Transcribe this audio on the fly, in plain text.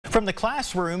From the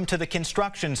classroom to the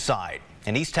construction site,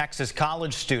 an East Texas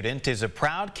college student is a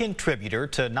proud contributor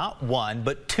to not one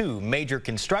but two major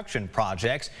construction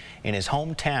projects in his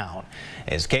hometown.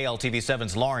 As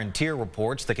KLTV7's Lauren Tier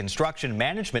reports, the construction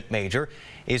management major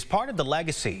is part of the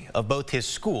legacy of both his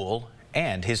school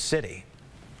and his city.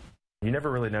 You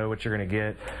never really know what you're going to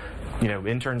get. You know,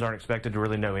 interns aren't expected to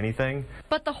really know anything.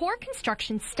 But the Hoare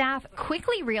construction staff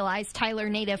quickly realized Tyler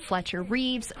native Fletcher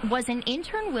Rives was an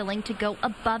intern willing to go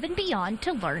above and beyond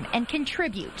to learn and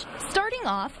contribute, starting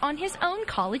off on his own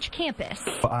college campus.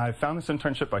 I found this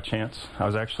internship by chance. I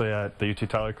was actually at the UT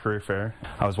Tyler Career Fair.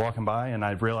 I was walking by and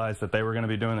I realized that they were going to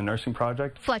be doing the nursing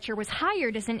project. Fletcher was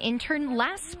hired as an intern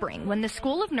last spring when the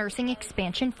School of Nursing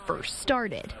expansion first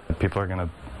started. People are going to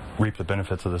reap the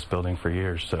benefits of this building for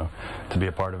years, so to be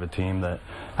a part of a team that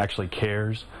actually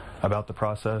cares about the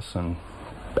process and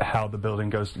how the building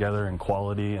goes together and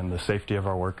quality and the safety of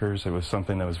our workers, it was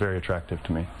something that was very attractive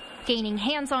to me. Gaining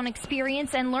hands-on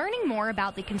experience and learning more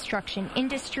about the construction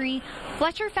industry,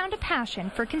 Fletcher found a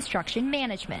passion for construction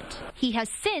management. He has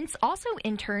since also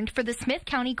interned for the Smith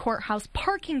County Courthouse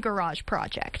parking garage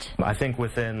project. I think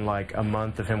within like a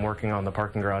month of him working on the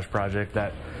parking garage project,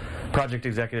 that project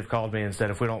executive called me and said,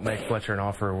 if we don't make Fletcher an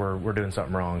offer, we're doing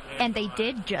something wrong. And they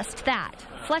did just that.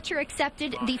 Fletcher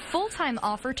accepted the full-time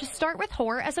offer to start with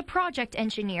Hoare as a project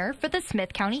engineer for the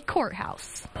Smith County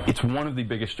Courthouse. It's one of the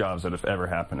biggest jobs that have ever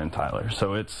happened in Tyler,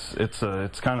 so it's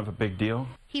kind of a big deal.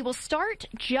 He will start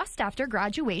just after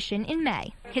graduation in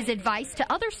May. His advice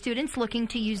to other students looking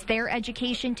to use their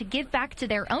education to give back to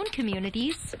their own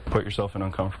communities: put yourself in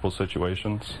uncomfortable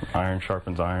situations. Iron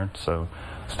sharpens iron, so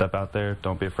step out there.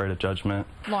 Don't be afraid of judgment.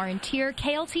 Lauren Tier,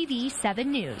 KLTV 7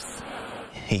 News.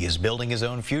 He is building his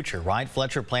own future, right?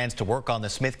 Fletcher plans to work on the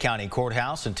Smith County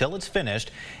Courthouse until it's finished,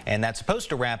 and that's supposed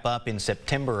to wrap up in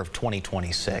September of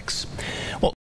 2026. Well,